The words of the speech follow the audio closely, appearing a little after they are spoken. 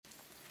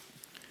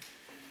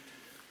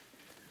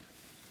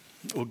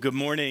Well, good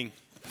morning.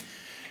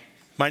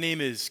 My name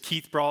is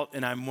Keith Brault,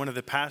 and I'm one of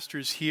the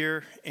pastors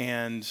here,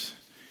 and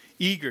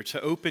eager to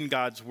open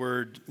God's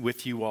Word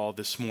with you all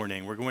this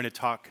morning. We're going to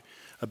talk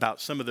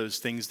about some of those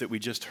things that we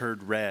just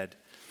heard read,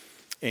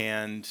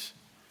 and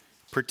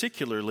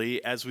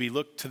particularly as we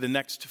look to the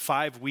next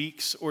 5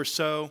 weeks or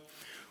so,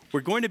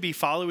 we're going to be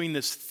following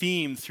this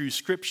theme through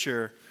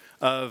Scripture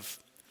of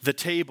the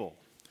table,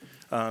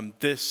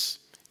 this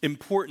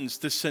importance,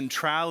 this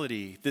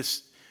centrality,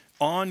 this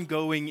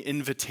ongoing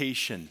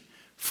invitation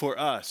for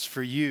us,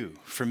 for you,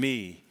 for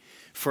me,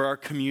 for our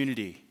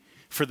community,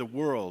 for the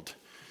world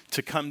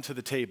to come to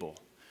the table.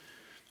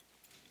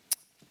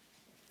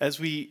 As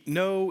we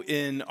know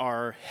in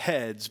our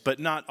heads, but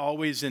not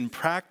always in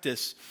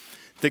practice,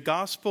 the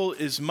gospel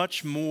is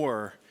much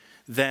more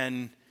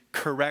than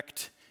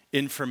correct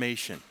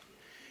information.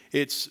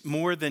 It's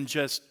more than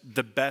just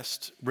the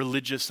best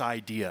religious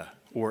idea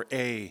or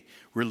a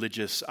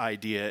religious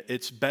idea.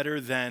 It's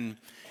better than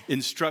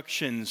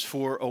instructions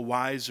for a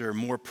wiser,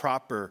 more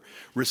proper,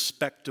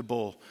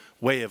 respectable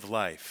way of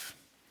life.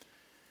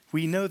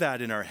 We know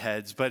that in our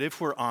heads, but if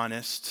we're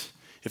honest,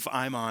 if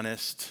I'm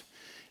honest,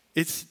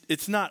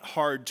 it's not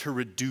hard to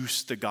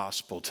reduce the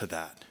gospel to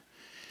that.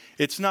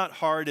 It's not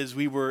hard, as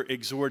we were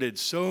exhorted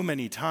so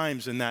many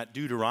times in that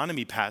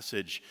Deuteronomy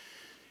passage.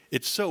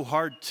 It's so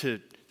hard to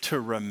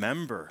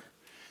remember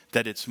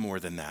that it's more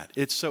than that.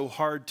 It's so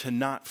hard to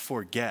not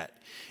forget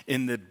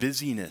in the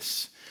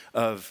busyness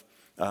of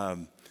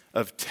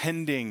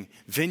tending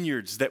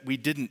vineyards that we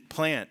didn't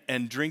plant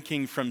and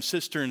drinking from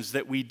cisterns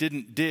that we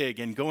didn't dig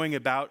and going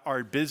about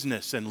our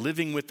business and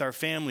living with our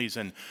families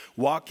and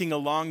walking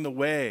along the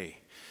way,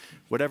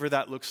 whatever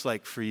that looks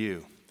like for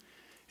you.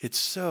 It's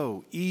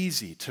so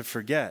easy to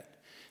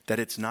forget that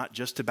it's not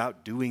just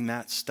about doing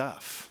that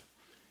stuff,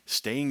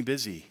 staying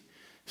busy,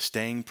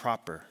 staying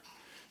proper,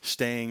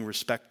 staying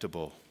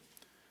respectable.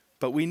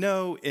 But we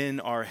know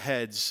in our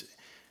heads,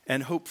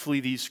 and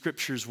hopefully these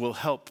scriptures will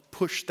help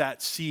push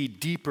that seed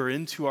deeper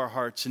into our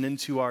hearts and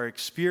into our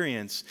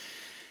experience,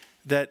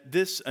 that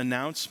this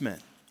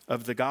announcement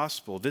of the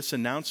gospel, this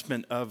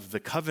announcement of the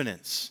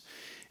covenants,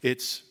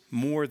 it's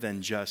more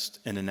than just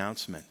an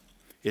announcement.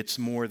 It's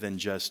more than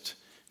just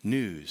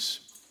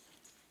news.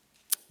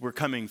 We're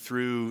coming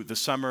through the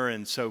summer,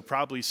 and so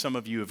probably some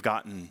of you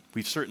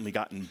we've certainly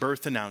gotten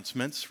birth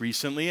announcements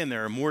recently, and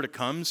there are more to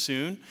come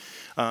soon.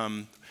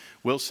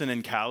 Wilson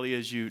and Callie,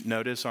 as you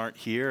notice, aren't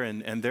here,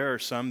 and there are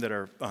some that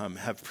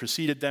have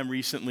preceded them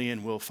recently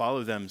and will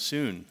follow them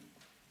soon.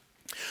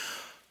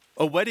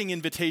 A wedding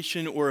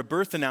invitation or a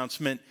birth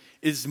announcement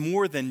is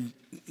more than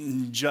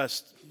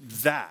just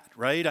that,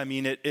 right? I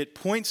mean, it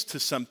points to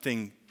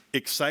something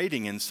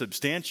exciting and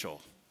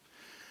substantial.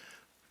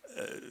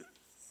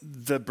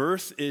 The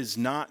birth is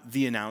not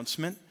the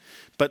announcement,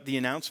 but the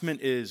announcement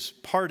is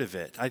part of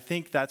it. I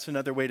think that's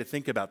another way to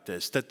think about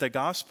this, that the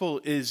gospel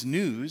is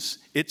news,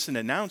 it's an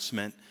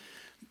announcement,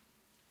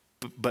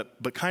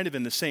 but kind of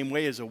in the same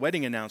way as a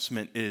wedding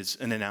announcement is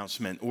an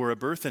announcement or a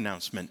birth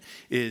announcement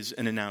is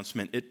an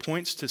announcement. It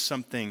points to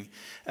something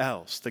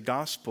else. The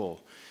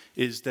gospel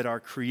is that our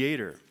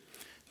Creator,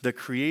 the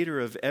Creator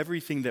of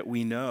everything that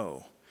we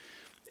know,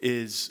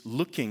 is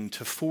looking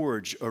to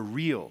forge a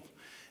real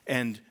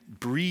and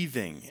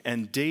breathing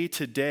and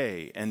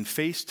day-to-day and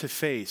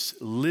face-to-face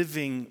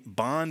living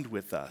bond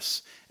with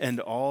us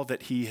and all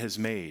that he has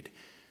made.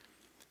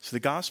 So the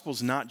gospel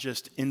is not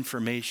just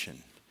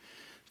information.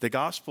 The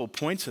gospel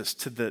points us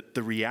to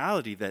the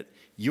reality that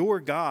your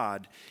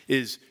God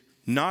is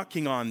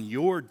knocking on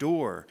your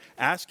door,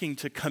 asking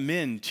to come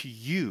into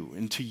you,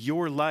 into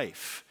your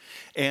life,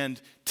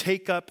 and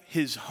take up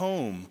his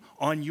home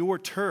on your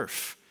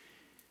turf.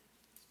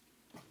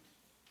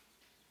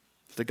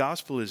 The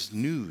gospel is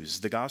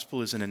news. The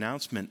gospel is an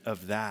announcement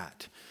of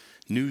that,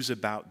 news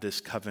about this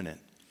covenant.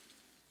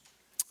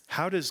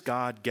 How does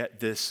God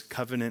get this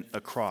covenant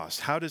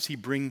across? How does he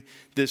bring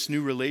this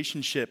new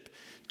relationship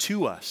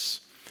to us?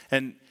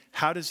 And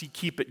how does he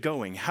keep it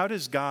going? How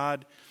does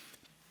God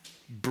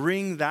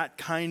bring that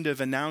kind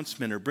of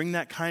announcement or bring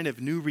that kind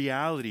of new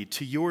reality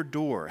to your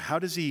door? How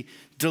does he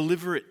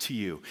deliver it to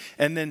you?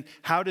 And then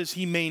how does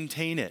he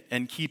maintain it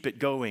and keep it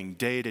going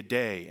day to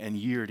day and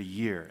year to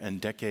year and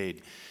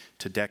decade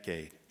to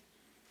decade?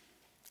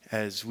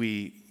 As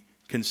we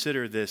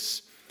consider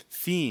this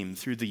theme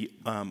through the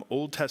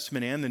Old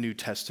Testament and the New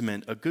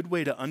Testament, a good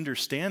way to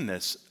understand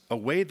this, a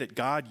way that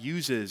God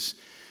uses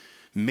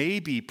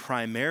maybe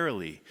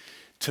primarily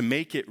to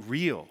make it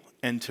real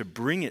and to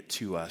bring it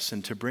to us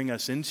and to bring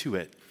us into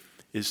it,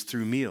 is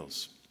through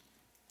meals.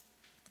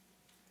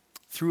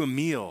 Through a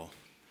meal,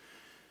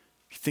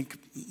 think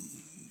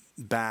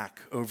back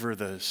over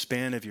the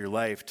span of your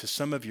life to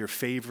some of your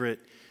favorite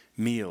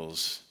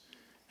meals.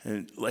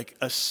 And like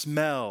a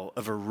smell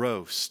of a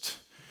roast,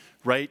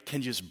 right,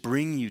 can just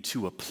bring you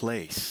to a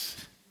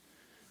place.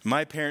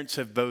 My parents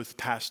have both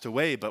passed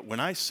away, but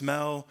when I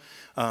smell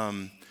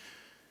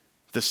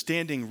the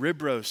standing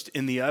rib roast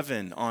in the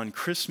oven on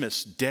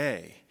Christmas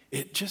Day,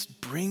 it just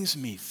brings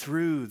me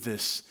through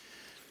this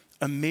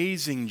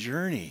amazing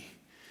journey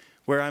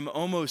where I'm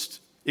almost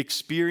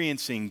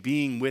experiencing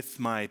being with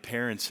my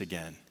parents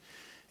again.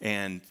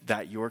 And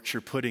that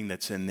Yorkshire pudding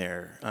that's in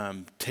there,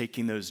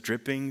 taking those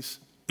drippings,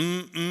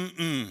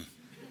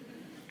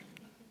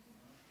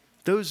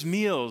 Those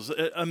meals,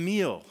 a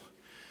meal,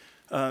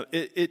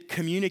 it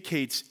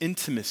communicates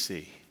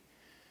intimacy.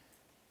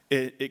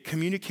 It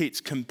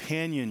communicates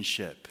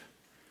companionship.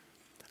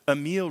 A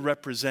meal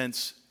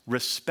represents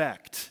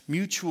respect,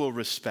 mutual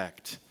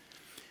respect.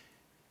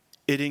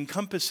 It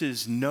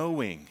encompasses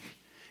knowing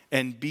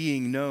and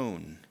being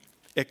known,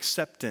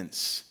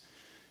 acceptance,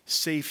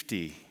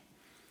 safety.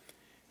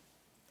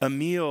 A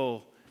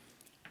meal,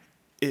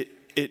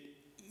 it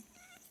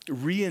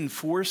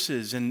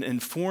reinforces and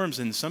informs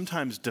and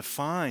sometimes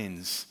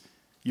defines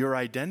your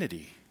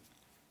identity.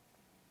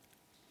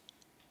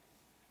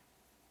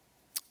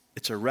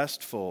 It's a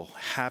restful,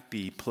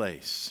 happy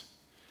place.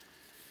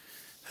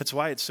 That's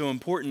why it's so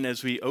important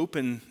as we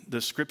open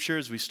the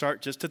scriptures, we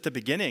start just at the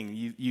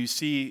beginning. You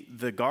see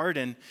the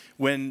garden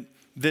when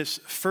this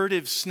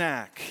furtive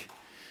snack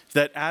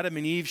that Adam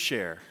and Eve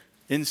share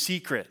in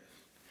secret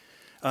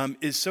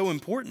is so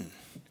important,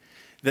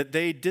 that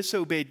they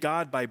disobeyed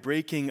God by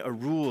breaking a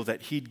rule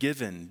that he'd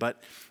given.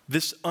 But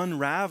this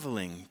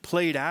unraveling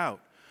played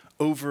out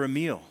over a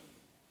meal.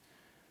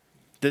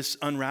 This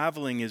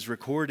unraveling is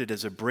recorded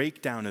as a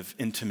breakdown of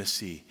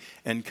intimacy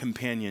and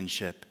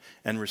companionship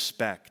and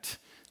respect,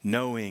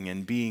 knowing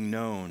and being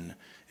known,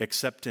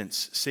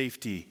 acceptance,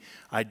 safety,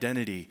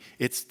 identity.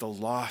 It's the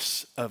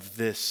loss of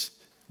this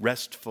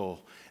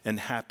restful and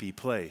happy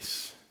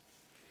place.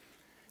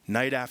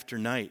 Night after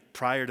night,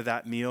 prior to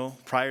that meal,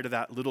 prior to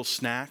that little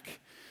snack,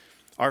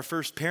 our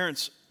first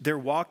parents, they're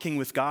walking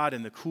with God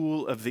in the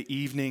cool of the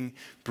evening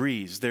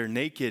breeze. They're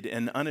naked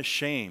and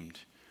unashamed.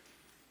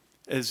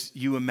 As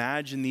you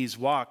imagine these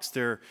walks,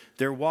 they're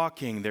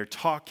walking, they're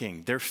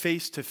talking, they're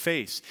face to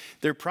face.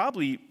 They're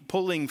probably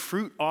pulling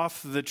fruit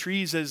off the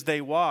trees as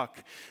they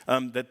walk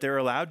that they're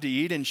allowed to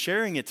eat and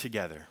sharing it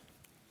together.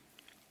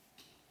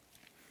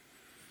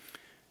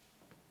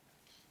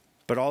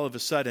 But all of a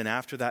sudden,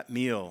 after that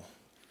meal,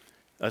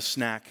 a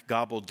snack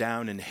gobbled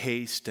down in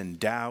haste and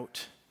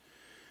doubt,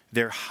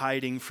 they're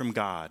hiding from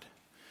God.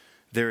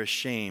 They're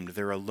ashamed,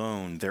 they're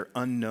alone, they're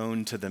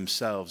unknown to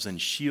themselves and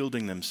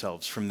shielding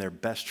themselves from their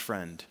best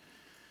friend.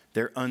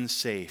 They're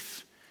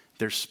unsafe,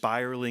 they're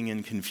spiraling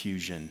in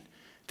confusion,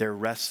 they're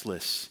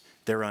restless,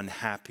 they're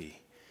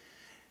unhappy.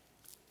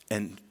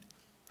 And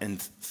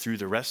through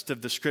the rest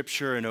of the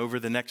scripture and over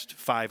the next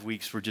 5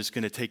 weeks, we're just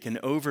going to take an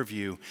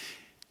overview.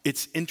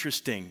 It's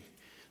interesting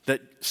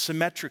that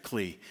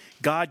symmetrically,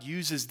 God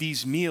uses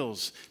these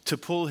meals to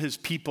pull his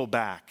people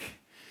back.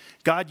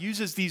 God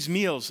uses these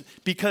meals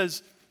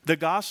because the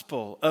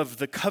gospel of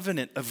the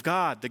covenant of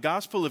God, the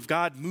gospel of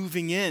God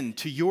moving in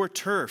to your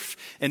turf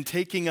and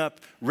taking up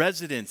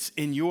residence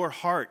in your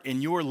heart, in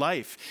your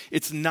life.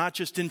 It's not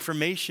just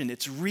information,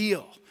 it's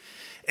real.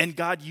 And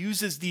God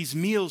uses these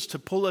meals to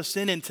pull us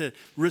in and to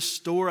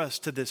restore us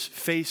to this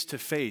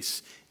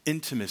face-to-face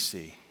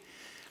intimacy.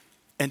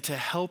 And to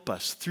help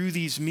us through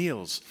these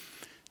meals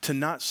to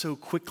not so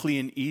quickly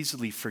and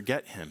easily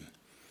forget him.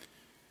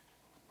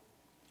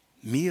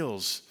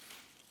 Meals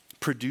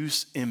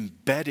produce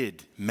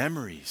embedded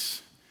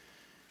memories.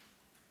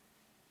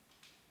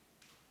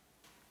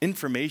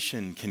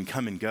 Information can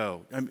come and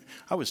go.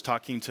 I was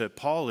talking to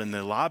Paul in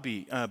the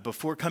lobby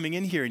before coming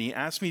in here, and he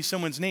asked me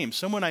someone's name,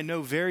 someone I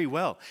know very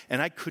well,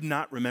 and I could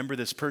not remember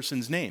this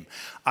person's name.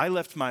 I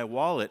left my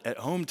wallet at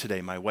home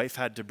today. My wife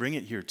had to bring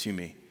it here to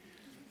me.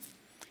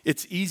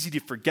 It's easy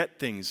to forget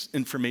things,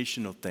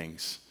 informational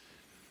things,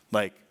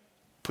 like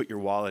put your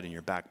wallet in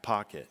your back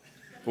pocket,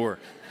 or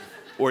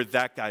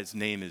that guy's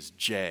name is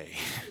Jay.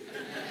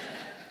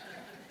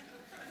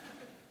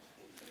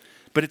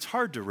 But it's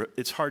hard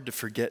to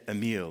forget a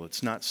meal.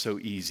 It's not so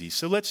easy.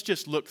 So let's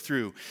just look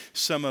through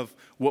some of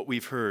what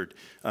we've heard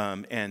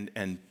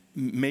and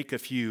make a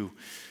few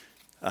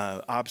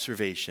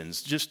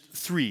observations. Just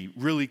 3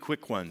 really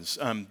quick ones.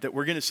 That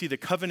we're going to see the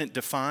covenant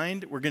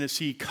defined, we're going to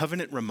see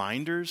covenant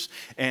reminders,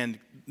 and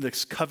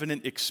this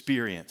covenant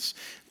experience.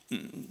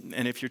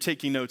 And if you're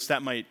taking notes,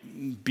 that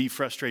might be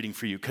frustrating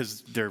for you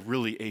because they're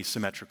really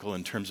asymmetrical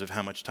in terms of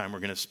how much time we're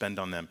going to spend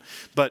on them.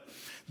 But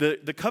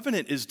the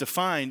covenant is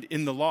defined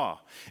in the law.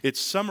 It's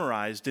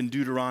summarized in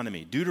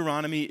Deuteronomy.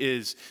 Deuteronomy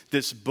is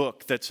this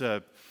book that's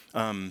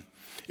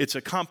it's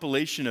a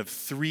compilation of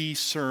 3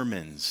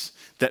 sermons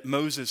that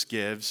Moses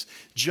gives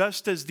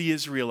just as the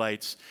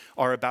Israelites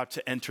are about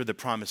to enter the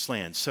promised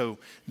land. So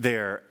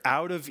they're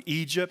out of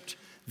Egypt.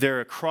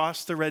 They're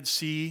across the Red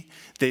Sea.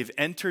 They've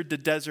entered the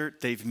desert.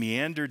 They've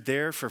meandered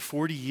there for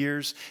 40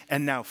 years.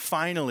 And now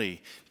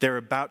finally, they're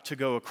about to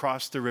go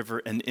across the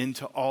river and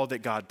into all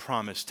that God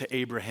promised to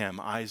Abraham,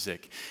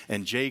 Isaac,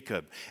 and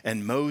Jacob,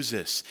 and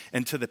Moses,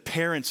 and to the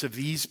parents of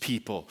these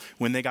people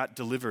when they got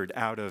delivered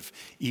out of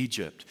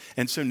Egypt.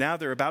 And so now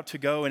they're about to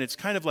go, and it's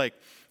kind of like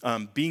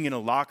being in a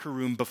locker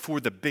room before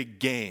the big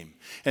game.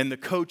 And the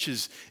coach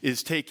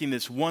is taking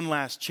this one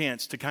last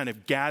chance to kind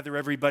of gather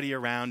everybody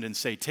around and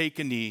say, take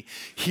a knee.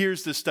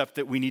 Here's the stuff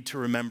that we need to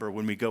remember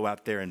when we go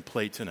out there and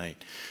play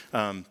tonight.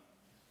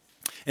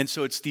 And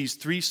so it's these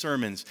 3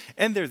 sermons,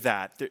 and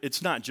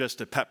it's not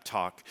just a pep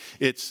talk.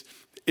 It's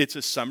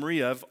a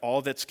summary of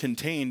all that's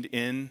contained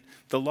in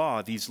the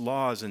law, these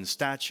laws and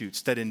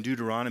statutes that in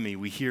Deuteronomy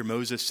we hear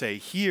Moses say,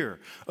 "Hear,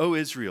 O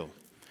Israel,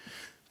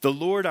 the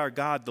Lord our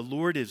God, the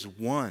Lord is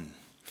one.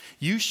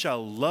 You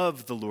shall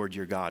love the Lord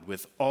your God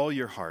with all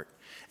your heart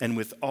and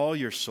with all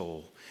your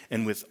soul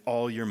and with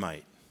all your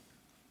might.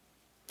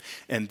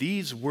 And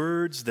these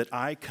words that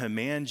I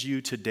command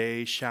you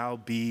today shall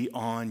be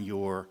on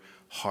your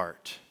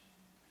heart."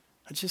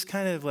 It's just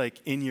kind of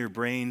like in your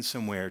brain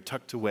somewhere,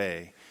 tucked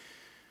away.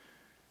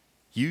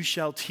 "You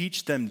shall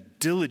teach them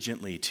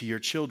diligently to your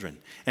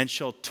children, and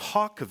shall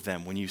talk of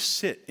them when you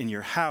sit in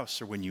your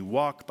house or when you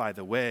walk by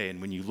the way, and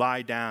when you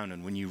lie down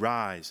and when you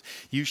rise.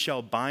 You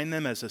shall bind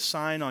them as a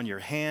sign on your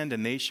hand,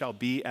 and they shall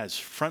be as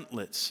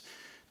frontlets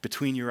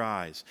between your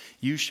eyes.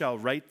 You shall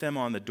write them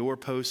on the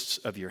doorposts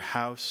of your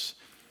house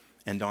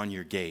and on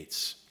your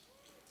gates."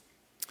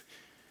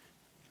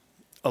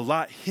 A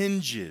lot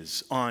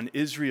hinges on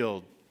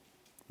Israel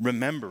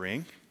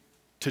remembering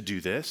to do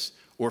this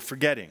or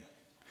forgetting.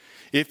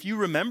 If you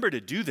remember to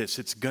do this,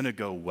 it's going to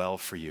go well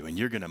for you, and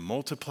you're going to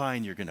multiply,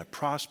 and you're going to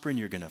prosper, and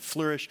you're going to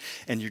flourish,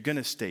 and you're going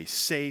to stay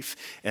safe,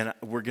 and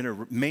we're going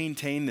to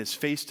maintain this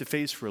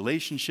face-to-face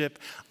relationship.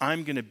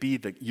 I'm going to be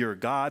your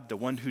God, the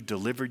one who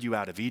delivered you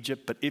out of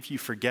Egypt, but if you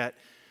forget,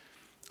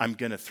 I'm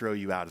going to throw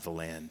you out of the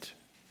land.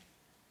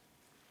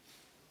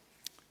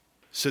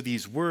 So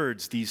these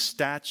words, these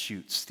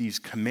statutes, these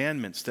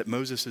commandments that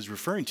Moses is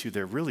referring to,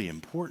 they're really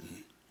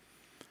important.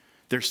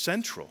 They're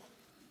central.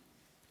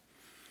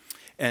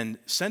 And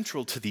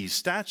central to these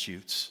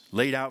statutes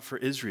laid out for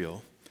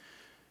Israel,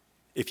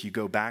 if you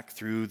go back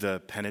through the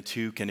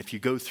Pentateuch, and if you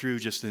go through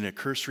just in a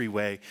cursory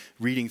way,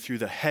 reading through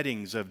the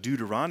headings of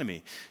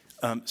Deuteronomy,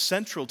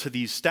 central to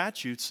these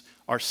statutes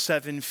are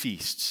 7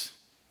 feasts,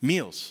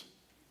 meals.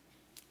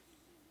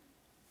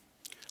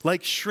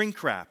 Like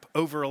shrink wrap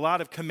over a lot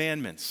of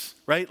commandments,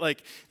 right?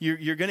 Like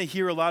you're going to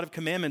hear a lot of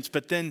commandments,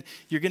 but then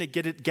you're going to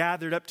get it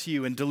gathered up to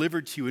you and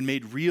delivered to you and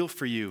made real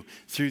for you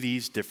through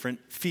these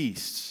different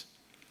feasts.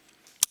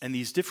 And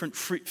these different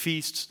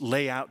feasts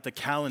lay out the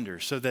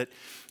calendar so that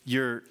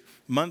your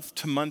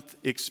month-to-month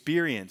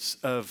experience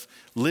of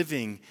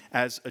living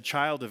as a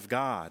child of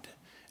God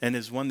and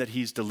as one that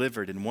he's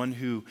delivered and one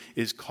who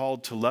is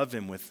called to love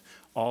him with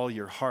all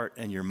your heart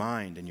and your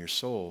mind and your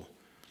soul.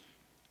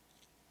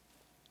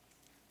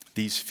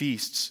 These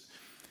feasts,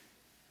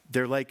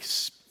 they're like,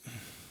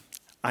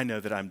 I know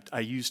that I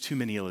use too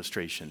many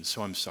illustrations,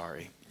 so I'm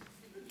sorry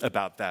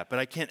about that, but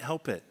I can't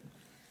help it.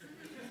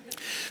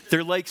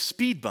 They're like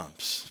speed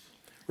bumps,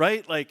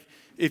 right? Like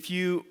if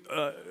you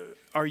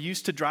are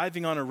used to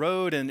driving on a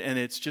road and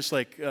it's just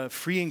like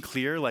free and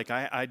clear, like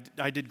I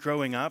did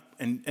growing up,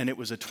 and it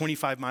was a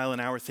 25 mile an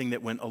hour thing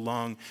that went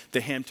along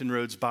the Hampton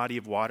Roads body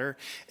of water,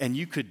 and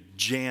you could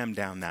jam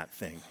down that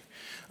thing.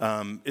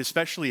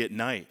 Especially at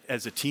night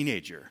as a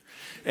teenager.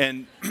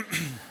 And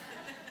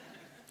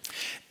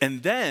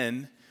and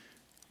then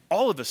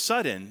all of a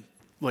sudden,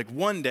 like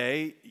one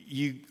day,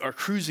 you are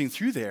cruising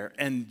through there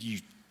and you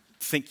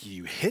think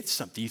you hit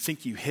something. You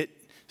think you hit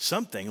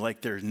something,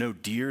 like there's no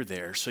deer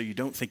there, so you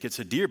don't think it's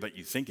a deer, but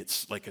you think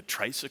it's like a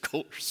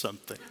tricycle or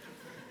something.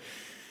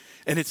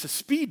 And it's a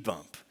speed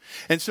bump.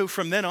 And so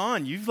from then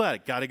on, you've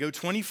got to go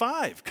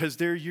 25 because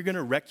you're going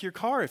to wreck your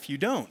car if you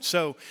don't.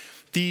 So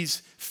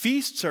these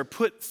feasts are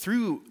put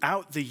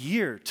throughout the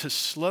year to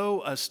slow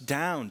us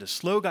down, to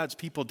slow God's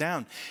people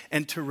down,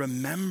 and to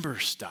remember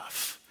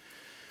stuff.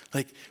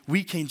 Like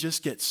we can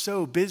just get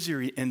so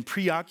busy and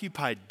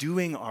preoccupied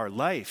doing our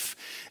life.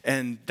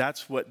 And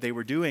that's what they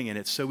were doing. And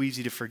it's so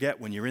easy to forget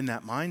when you're in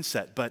that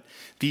mindset. But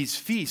these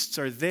feasts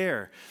are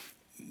there.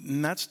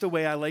 And that's the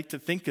way I like to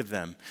think of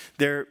them.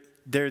 They're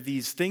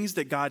these things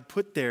that God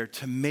put there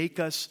to make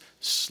us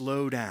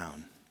slow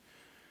down.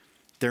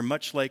 They're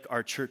much like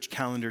our church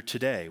calendar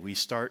today. We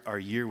start our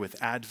year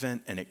with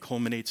Advent, and it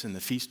culminates in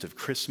the Feast of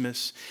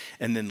Christmas.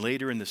 And then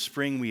later in the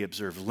spring, we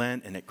observe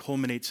Lent, and it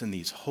culminates in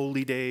these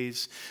holy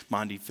days,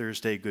 Maundy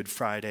Thursday, Good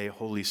Friday,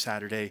 Holy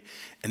Saturday.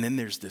 And then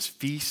there's this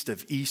Feast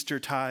of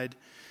Eastertide.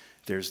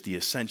 There's the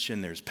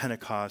Ascension, there's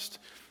Pentecost.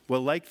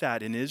 Well, like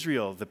that, in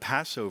Israel, the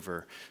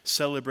Passover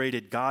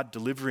celebrated God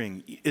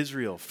delivering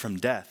Israel from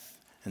death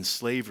and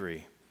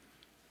slavery.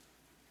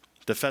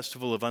 The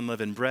Festival of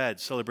Unleavened Bread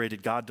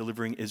celebrated God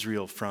delivering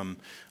Israel from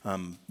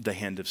the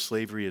hand of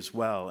slavery as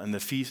well. And the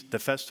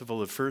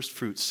Festival of First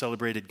Fruits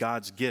celebrated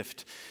God's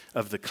gift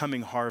of the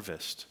coming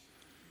harvest.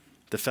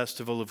 The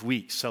Festival of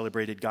Weeks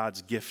celebrated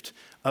God's gift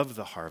of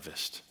the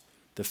harvest.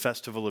 The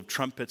Festival of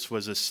Trumpets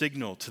was a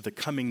signal to the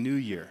coming new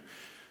year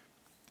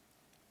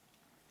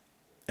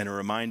and a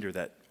reminder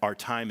that our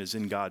time is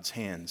in God's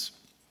hands.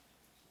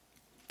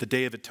 The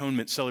Day of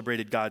Atonement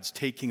celebrated God's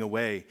taking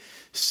away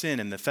sin,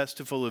 and the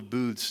Festival of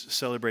Booths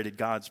celebrated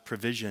God's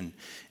provision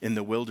in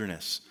the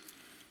wilderness.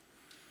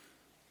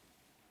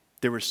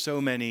 There were so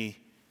many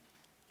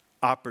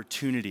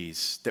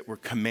opportunities that were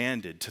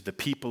commanded to the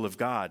people of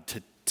God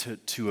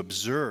to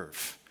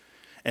observe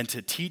and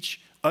to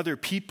teach other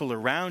people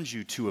around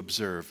you to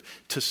observe,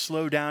 to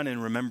slow down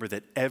and remember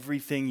that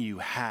everything you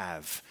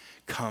have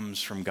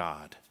comes from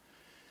God.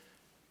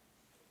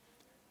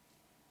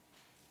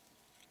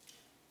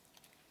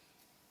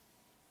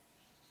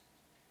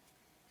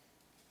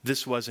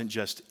 This wasn't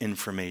just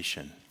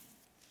information.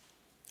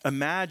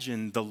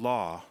 Imagine the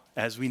law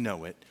as we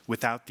know it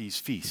without these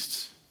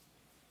feasts.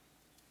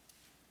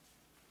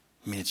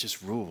 I mean, it's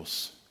just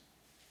rules,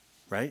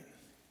 right?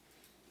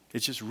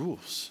 It's just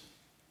rules.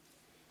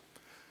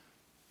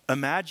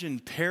 Imagine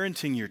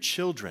parenting your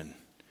children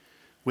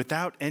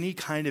without any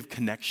kind of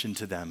connection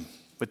to them,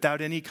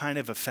 without any kind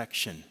of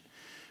affection,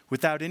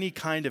 without any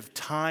kind of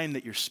time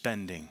that you're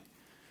spending.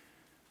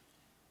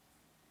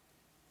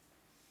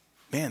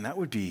 Man, that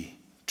would be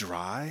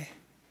dry.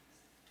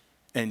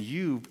 And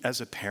you,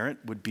 as a parent,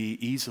 would be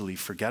easily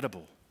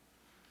forgettable.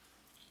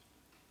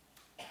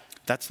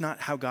 That's not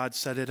how God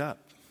set it up.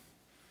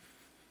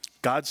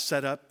 God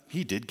set up,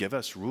 he did give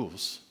us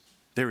rules.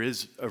 There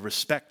is a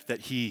respect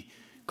that he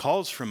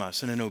calls from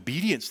us and an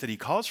obedience that he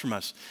calls from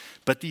us.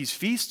 But these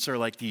feasts are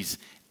like these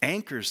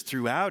anchors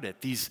throughout it,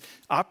 these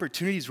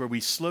opportunities where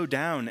we slow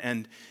down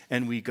and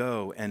we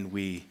go and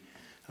we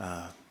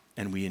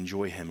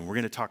enjoy him. And we're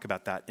going to talk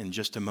about that in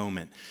just a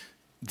moment.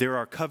 There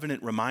are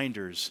covenant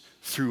reminders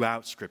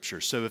throughout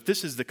Scripture. So if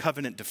this is the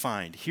covenant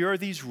defined, here are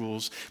these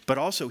rules, but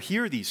also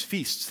here are these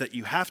feasts that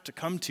you have to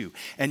come to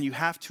and you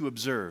have to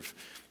observe.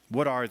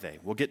 What are they?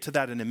 We'll get to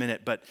that in a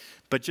minute, but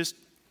just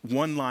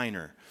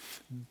one-liner.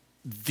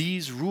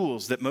 These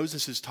rules that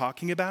Moses is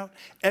talking about,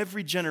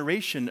 every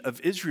generation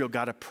of Israel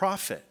got a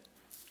prophet,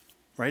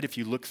 right? If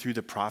you look through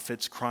the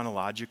prophets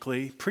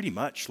chronologically, pretty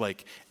much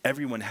like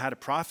everyone had a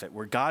prophet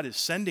where God is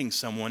sending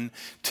someone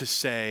to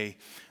say,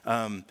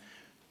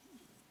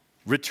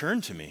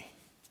 return to me.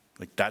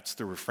 Like that's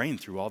the refrain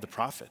through all the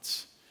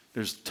prophets.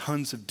 There's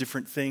tons of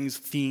different things,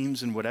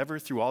 themes and whatever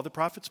through all the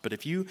prophets. But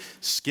if you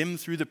skim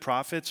through the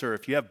prophets or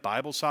if you have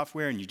Bible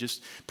software and you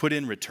just put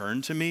in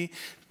return to me,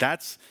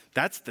 that's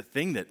the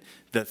thing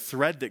the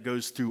thread that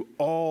goes through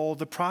all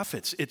the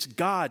prophets. It's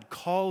God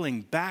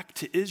calling back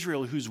to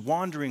Israel who's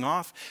wandering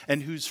off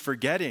and who's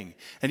forgetting.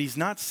 And he's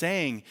not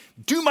saying,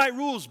 do my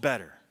rules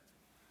better.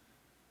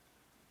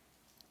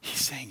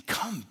 He's saying,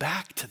 come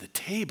back to the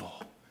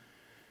table.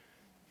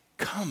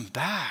 Come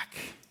back.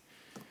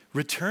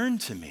 Return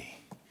to me.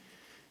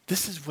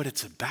 This is what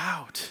it's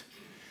about.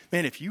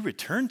 Man, if you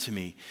return to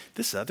me,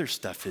 this other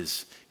stuff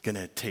is going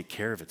to take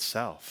care of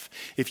itself.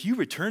 If you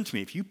return to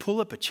me, if you pull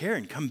up a chair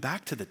and come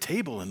back to the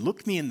table and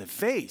look me in the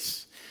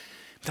face,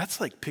 that's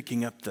like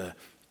picking up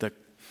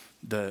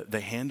the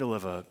handle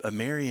of a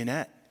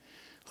marionette,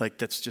 like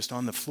that's just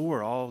on the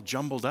floor all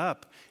jumbled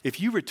up. If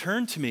you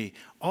return to me,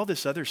 all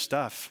this other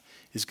stuff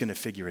is going to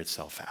figure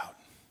itself out.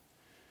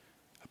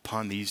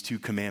 Upon these two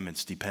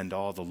commandments depend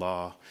all the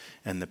law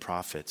and the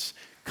prophets.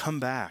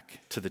 Come back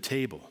to the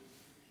table.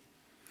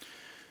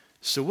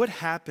 So what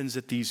happens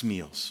at these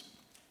meals?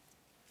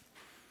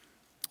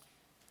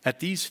 At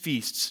these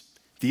feasts,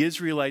 the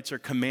Israelites are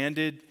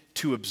commanded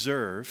to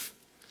observe.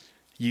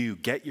 You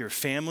get your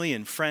family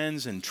and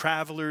friends and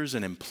travelers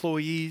and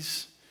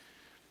employees,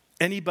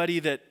 anybody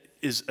that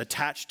is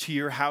attached to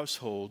your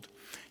household,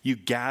 you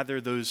gather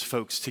those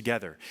folks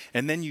together.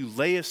 And then you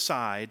lay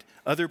aside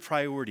other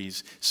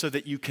priorities so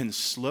that you can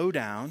slow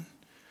down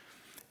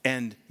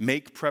and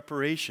make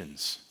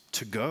preparations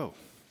to go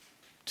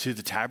to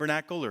the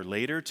tabernacle or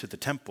later to the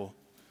temple.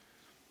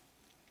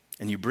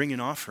 And you bring an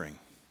offering.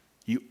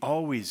 You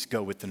always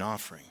go with an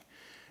offering.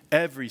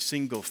 Every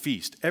single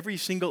feast, every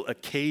single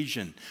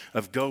occasion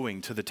of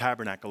going to the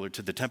tabernacle or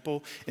to the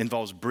temple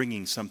involves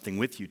bringing something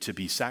with you to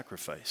be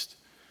sacrificed.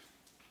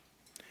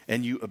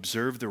 And you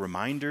observe the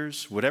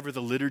reminders, whatever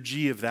the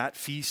liturgy of that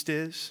feast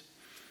is,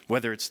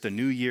 whether it's the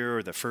new year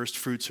or the first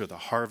fruits or the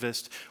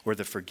harvest or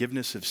the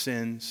forgiveness of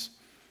sins,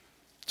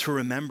 to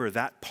remember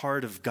that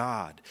part of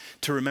God,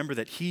 to remember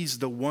that he's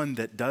the one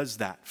that does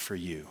that for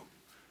you.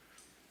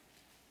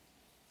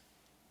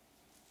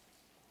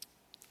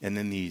 And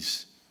then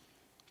these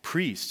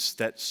priests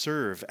that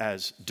serve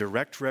as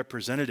direct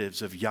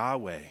representatives of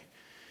Yahweh,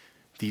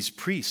 these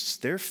priests,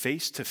 they're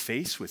face to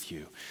face with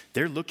you.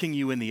 They're looking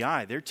you in the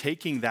eye. They're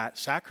taking that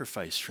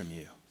sacrifice from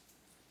you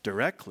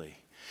directly.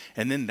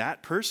 And then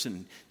that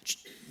person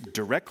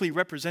directly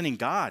representing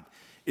God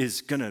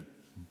is going to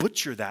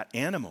butcher that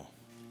animal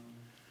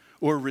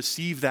or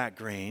receive that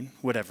grain,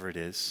 whatever it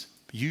is.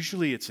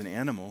 Usually it's an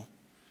animal.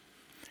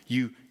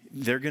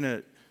 They're going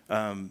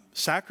to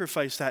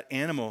sacrifice that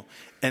animal,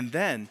 and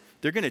then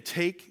they're going to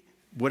take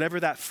whatever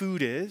that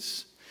food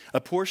is, a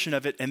portion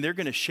of it, and they're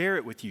going to share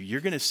it with you. You're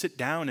going to sit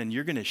down and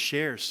you're going to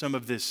share some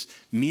of this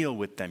meal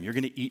with them. You're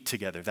going to eat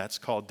together. That's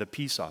called the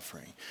peace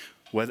offering,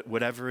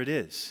 whatever it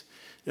is.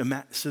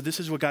 So this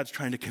is what God's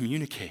trying to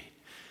communicate,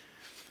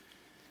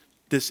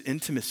 this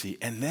intimacy.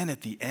 And then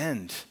at the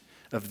end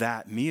of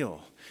that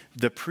meal,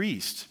 the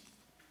priest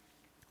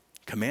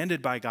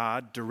commanded by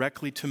God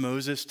directly to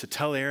Moses to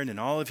tell Aaron and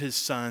all of his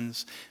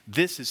sons,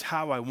 this is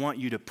how I want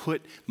you to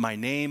put my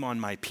name on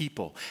my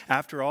people.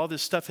 After all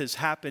this stuff has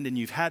happened and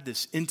you've had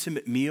this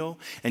intimate meal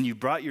and you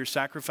brought your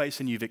sacrifice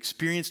and you've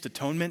experienced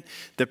atonement,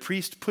 the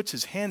priest puts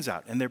his hands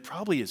out and there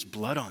probably is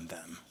blood on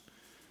them.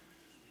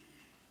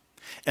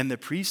 And the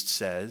priest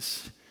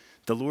says,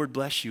 the Lord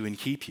bless you and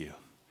keep you.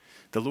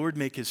 The Lord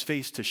make his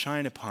face to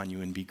shine upon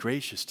you and be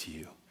gracious to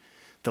you.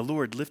 The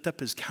Lord lift up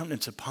his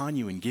countenance upon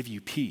you and give you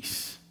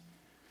peace.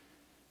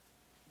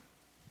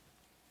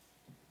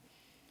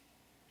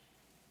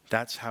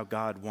 That's how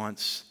God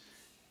wants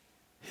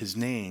his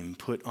name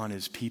put on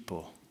his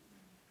people.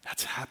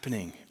 That's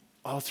happening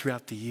all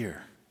throughout the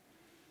year.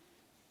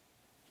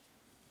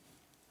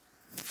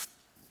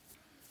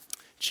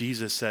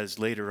 Jesus says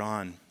later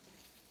on,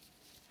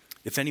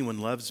 if anyone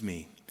loves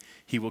me,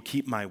 he will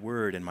keep my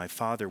word, and my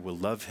Father will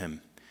love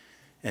him,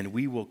 and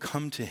we will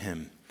come to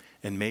him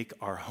and make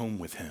our home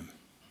with him.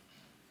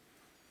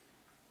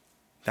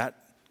 That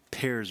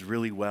pairs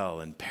really well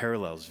and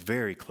parallels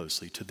very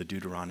closely to the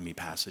Deuteronomy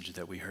passage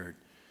that we heard.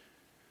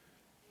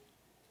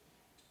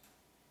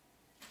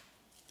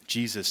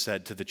 Jesus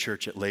said to the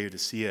church at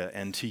Laodicea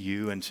and to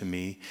you and to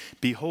me,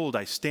 behold,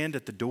 I stand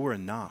at the door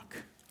and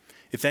knock.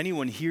 If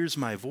anyone hears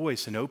my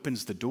voice and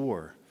opens the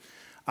door,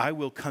 I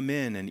will come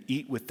in and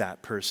eat with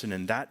that person,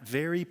 and that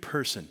very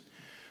person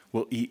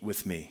will eat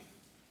with me.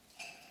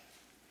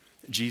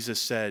 Jesus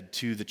said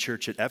to the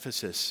church at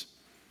Ephesus,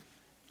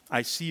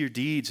 I see your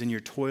deeds and your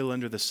toil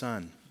under the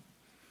sun.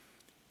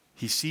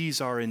 He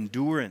sees our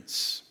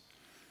endurance.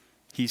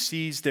 He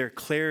sees their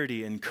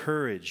clarity and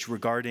courage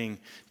regarding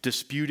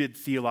disputed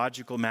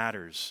theological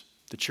matters.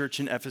 The church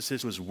in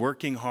Ephesus was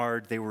working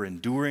hard, they were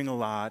enduring a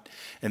lot,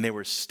 and they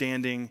were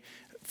standing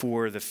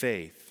for the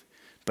faith.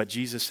 But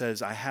Jesus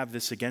says, I have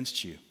this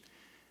against you.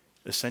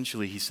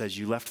 Essentially, he says,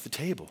 you left the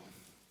table.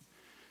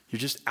 You're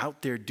just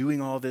out there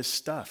doing all this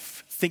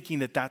stuff, thinking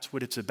that that's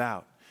what it's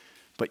about.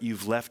 But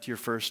you've left your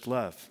first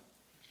love.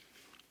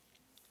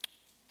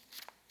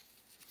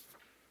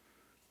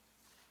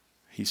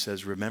 He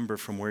says, remember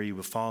from where you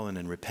have fallen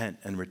and repent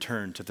and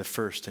return to the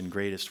first and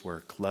greatest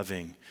work,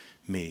 loving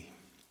me.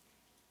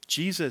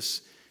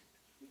 Jesus,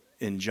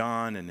 in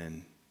John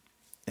and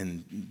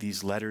in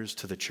these letters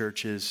to the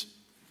churches,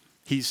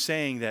 he's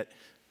saying that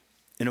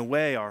in a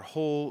way our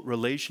whole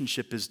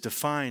relationship is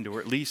defined, or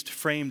at least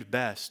framed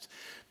best,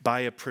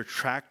 by a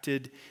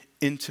protracted,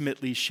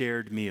 intimately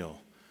shared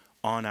meal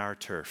on our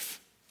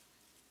turf.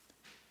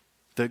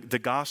 The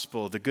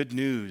gospel, the good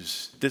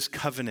news, this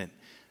covenant,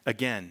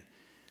 again,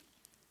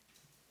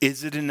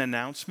 is it an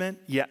announcement?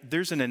 Yeah,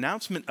 there's an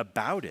announcement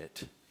about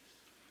it.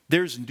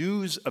 There's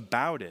news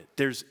about it.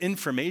 There's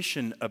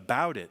information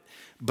about it.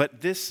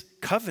 But this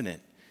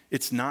covenant,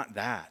 it's not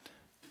that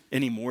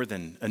any more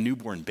than a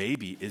newborn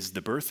baby is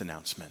the birth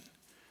announcement,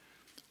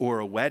 or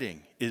a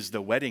wedding is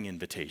the wedding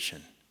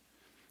invitation.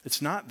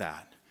 It's not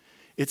that.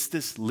 It's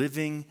this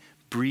living,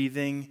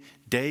 breathing,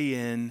 day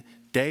in,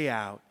 day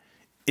out,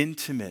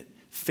 intimate,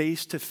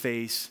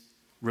 face-to-face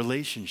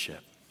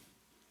relationship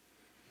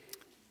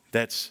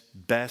that's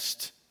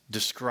best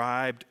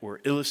described or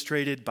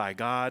illustrated by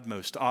God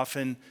most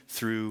often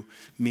through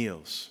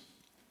meals.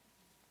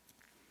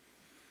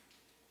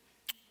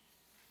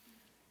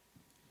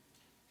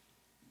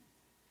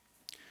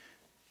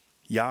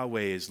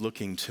 Yahweh is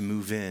looking to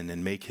move in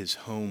and make his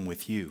home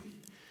with you.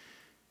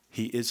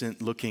 He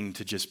isn't looking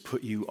to just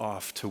put you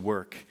off to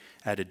work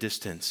at a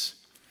distance.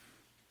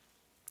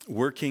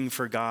 Working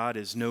for God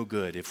is no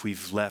good if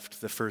we've left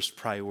the first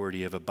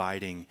priority of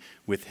abiding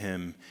with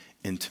him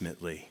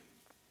intimately.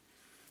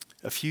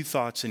 A few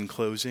thoughts in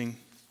closing.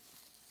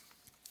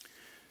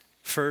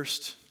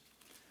 First,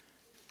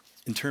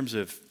 in terms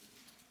of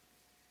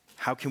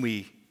how can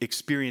we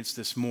experience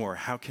this more?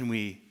 How can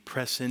we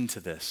press into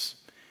this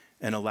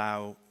and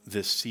allow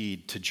this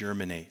seed to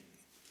germinate?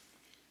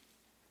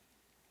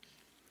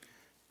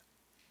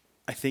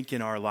 I think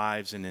in our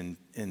lives and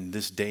in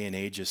this day and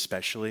age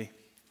especially,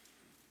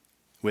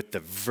 with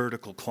the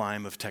vertical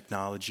climb of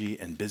technology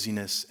and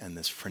busyness and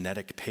this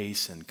frenetic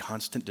pace and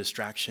constant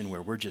distraction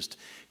where we're just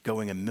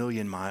going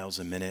 1,000,000 miles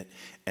a minute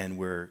and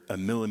we're a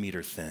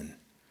millimeter thin,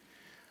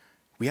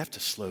 we have to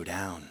slow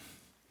down.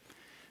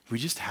 We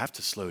just have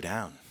to slow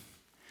down.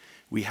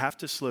 We have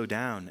to slow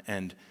down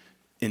and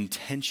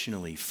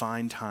intentionally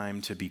find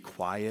time to be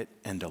quiet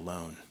and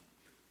alone.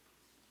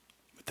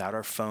 Without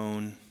our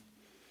phone,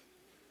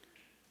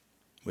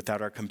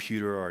 without our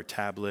computer or our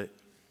tablet.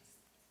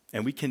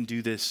 And we can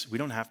do this, we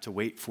don't have to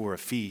wait for a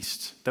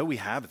feast, though we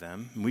have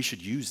them, and we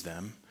should use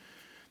them.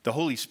 The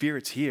Holy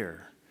Spirit's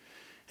here,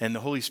 and the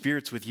Holy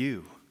Spirit's with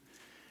you.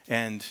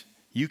 And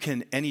you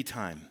can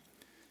anytime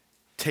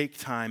take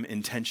time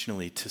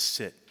intentionally to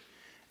sit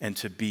and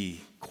to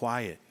be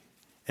quiet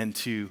and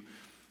to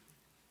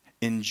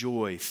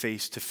enjoy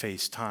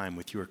face-to-face time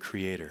with your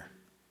Creator,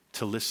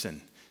 to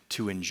listen,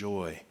 to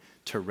enjoy,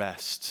 to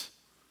rest,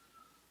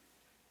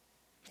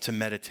 to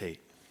meditate.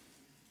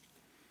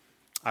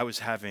 I was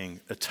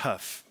having a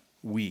tough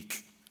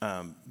week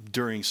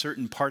during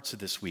certain parts of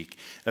this week.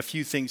 A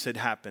few things had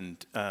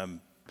happened,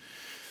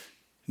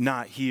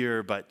 not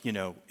here, but,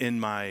 in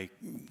my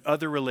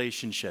other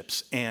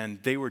relationships,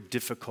 and they were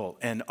difficult.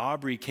 And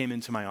Aubrey came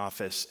into my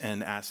office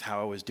and asked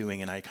how I was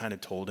doing, and I kind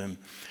of told him.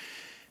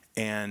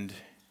 And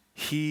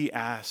he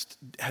asked,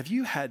 have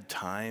you had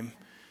time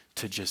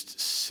to just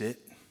sit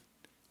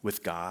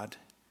with God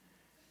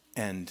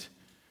and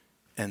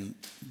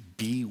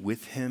be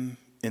with him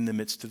in the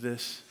midst of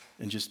this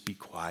and just be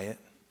quiet?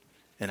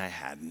 And I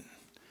hadn't.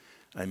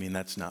 I mean,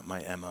 that's not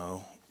my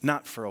MO.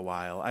 Not for a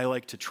while. I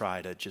like to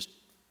try to just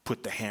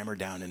put the hammer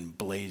down and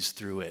blaze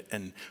through it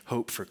and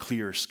hope for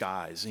clear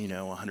skies,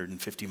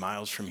 150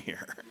 miles from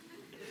here.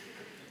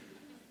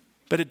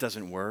 But it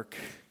doesn't work.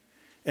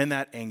 And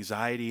that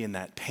anxiety and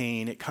that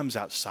pain, it comes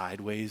out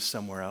sideways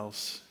somewhere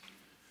else.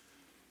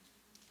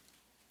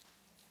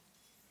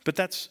 But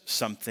that's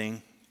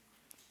something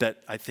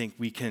that I think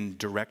we can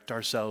direct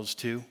ourselves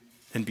to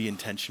and be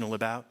intentional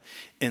about.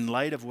 In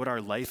light of what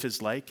our life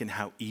is like and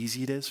how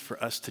easy it is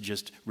for us to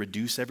just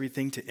reduce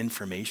everything to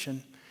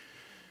information,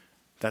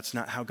 that's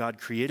not how God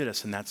created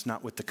us, and that's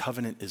not what the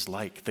covenant is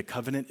like. The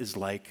covenant is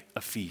like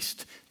a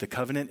feast. The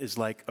covenant is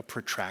like a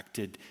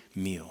protracted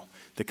meal.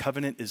 The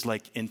covenant is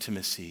like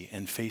intimacy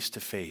and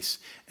face-to-face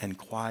and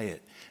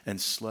quiet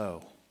and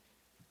slow.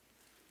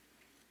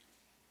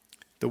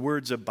 The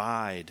words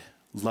abide,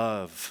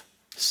 love,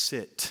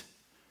 sit,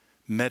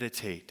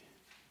 meditate,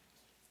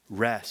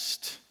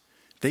 rest,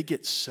 they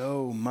get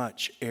so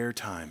much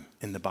airtime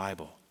in the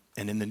Bible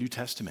and in the New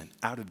Testament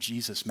out of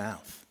Jesus'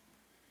 mouth.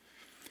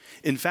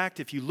 In fact,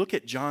 if you look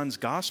at John's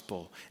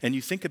gospel and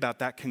you think about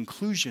that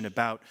conclusion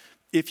about,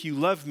 if you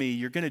love me,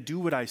 you're going to do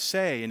what I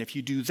say, and if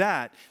you do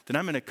that, then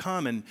I'm going to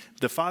come and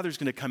the Father's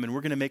going to come and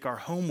we're going to make our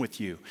home with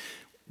you.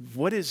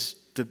 What is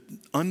the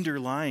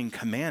underlying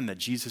command that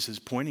Jesus is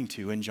pointing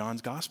to in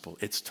John's gospel?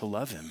 It's to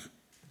love him.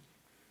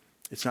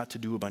 It's not to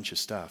do a bunch of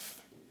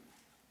stuff.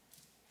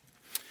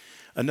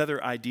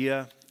 Another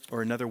idea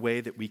or another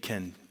way that we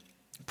can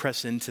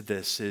press into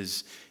this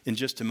is in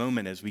just a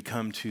moment as we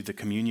come to the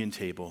communion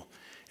table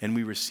and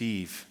we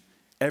receive.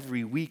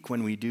 Every week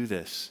when we do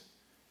this,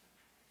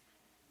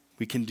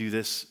 we can do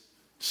this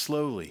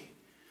slowly.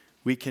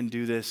 We can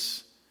do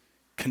this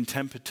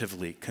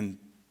contemplatively.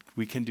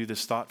 We can do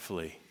this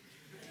thoughtfully.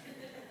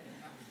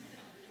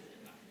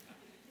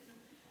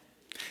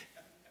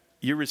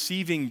 You're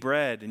receiving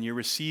bread and you're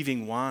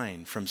receiving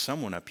wine from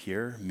someone up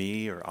here,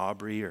 me or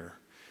Aubrey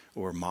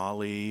or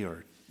Molly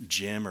or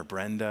Jim or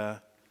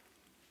Brenda.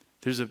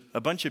 There's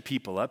a bunch of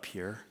people up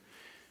here.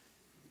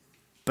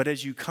 But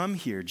as you come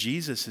here,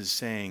 Jesus is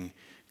saying,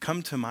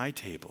 come to my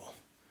table.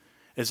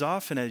 As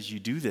often as you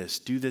do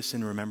this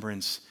in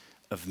remembrance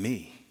of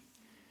me.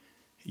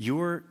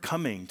 You're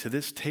coming to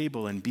this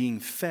table and being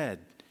fed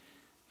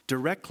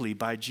directly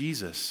by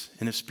Jesus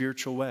in a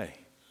spiritual way.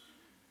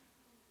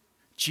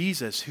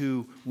 Jesus,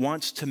 who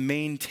wants to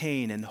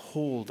maintain and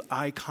hold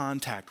eye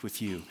contact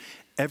with you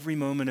every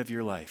moment of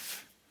your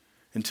life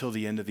until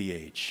the end of the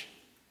age.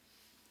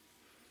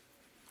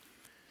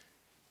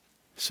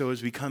 So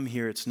as we come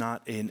here, it's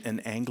not an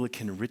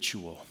Anglican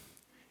ritual.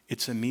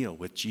 It's a meal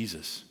with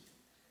Jesus.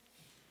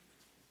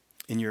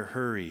 In your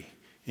hurry,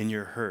 in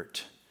your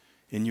hurt,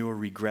 in your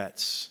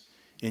regrets,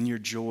 in your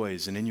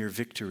joys and in your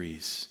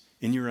victories,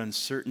 in your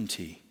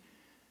uncertainty,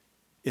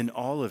 in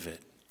all of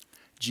it,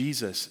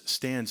 Jesus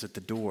stands at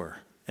the door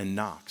and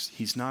knocks.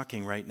 He's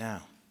knocking right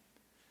now.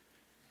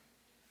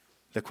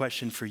 The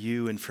question for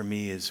you and for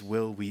me is,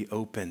 will we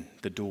open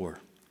the door?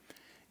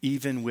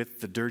 Even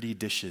with the dirty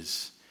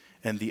dishes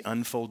and the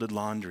unfolded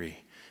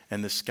laundry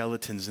and the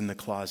skeletons in the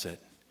closet,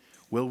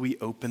 will we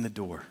open the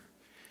door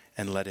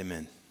and let him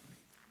in?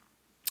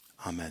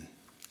 Amen.